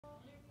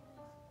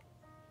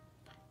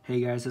Hey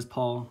guys, it's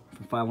Paul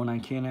from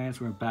 519 Canines.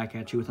 We're back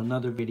at you with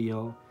another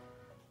video.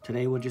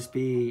 Today we'll just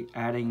be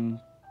adding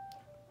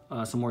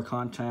some more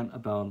content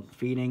about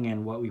feeding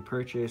and what we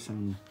purchase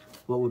and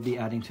what we'll be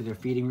adding to their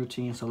feeding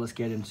routine. So let's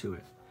get into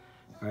it.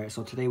 Alright,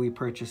 so today we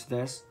purchased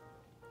this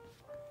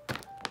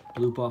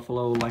Blue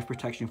Buffalo Life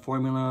Protection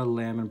Formula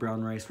Lamb and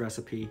Brown Rice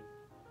recipe.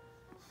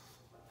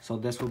 So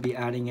this will be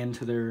adding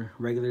into their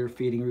regular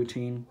feeding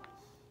routine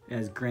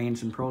as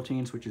grains and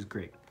proteins, which is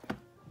great.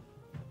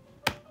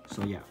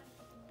 So yeah.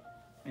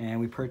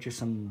 And we purchased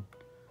some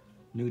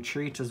new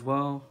treats as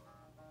well.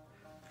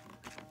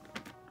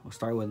 We'll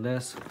start with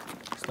this.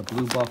 It's the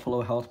Blue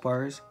Buffalo Health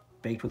Bars,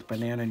 baked with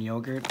banana and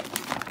yogurt.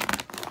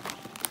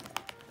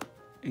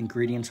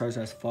 Ingredients are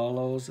as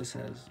follows. It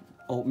says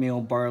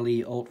oatmeal,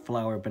 barley, oat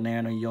flour,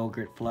 banana,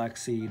 yogurt,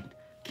 flaxseed,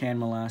 canned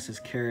molasses,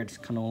 carrots,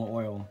 canola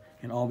oil,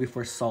 and all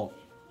before salt.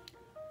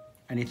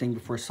 Anything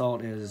before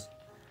salt is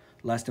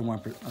less than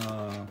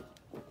 1%.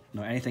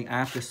 Anything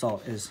after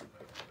salt is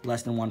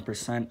less than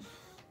 1%.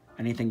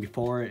 Anything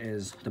before it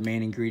is the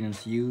main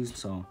ingredients used.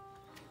 So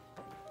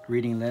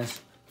reading this,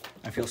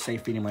 I feel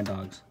safe feeding my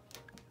dogs.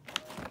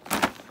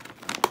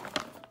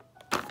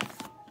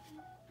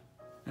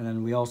 And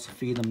then we also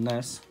feed them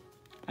this.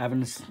 I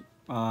haven't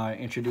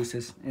introduced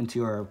this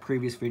into our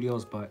previous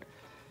videos, but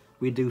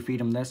we do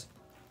feed them this.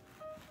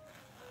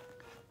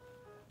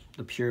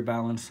 The Pure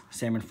Balance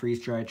Salmon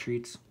Freeze-Dried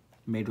Treats,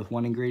 made with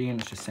one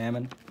ingredient, it's just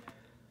salmon.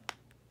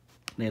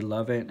 They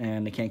love it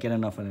and they can't get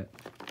enough of it.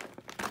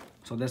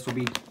 So this will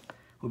be,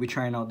 we'll be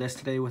trying out this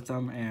today with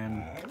them,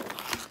 and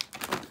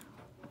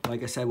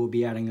like I said, we'll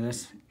be adding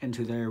this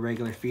into their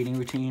regular feeding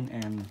routine.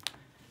 And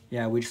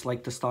yeah, we just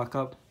like to stock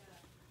up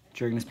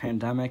during this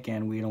pandemic,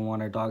 and we don't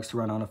want our dogs to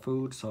run out of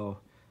food. So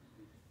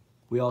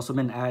we also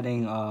been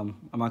adding,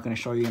 I'm not going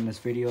to show you in this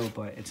video,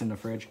 but it's in the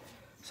fridge,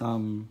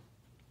 some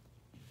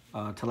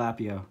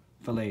tilapia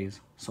fillets,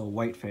 so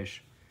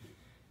whitefish.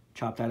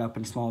 Chop that up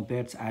in small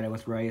bits, add it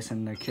with rice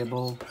and their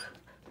kibble.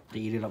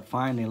 They eat it up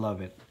fine, they love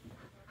it.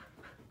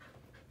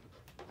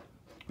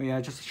 But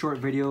yeah, just a short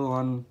video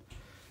on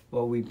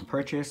what we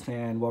purchased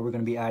and what we're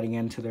going to be adding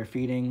into their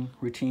feeding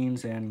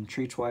routines and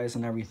treats wise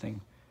and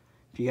everything.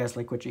 If you guys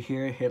like what you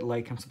hear, hit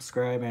like and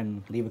subscribe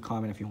and leave a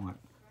comment if you want.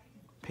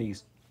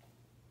 Peace.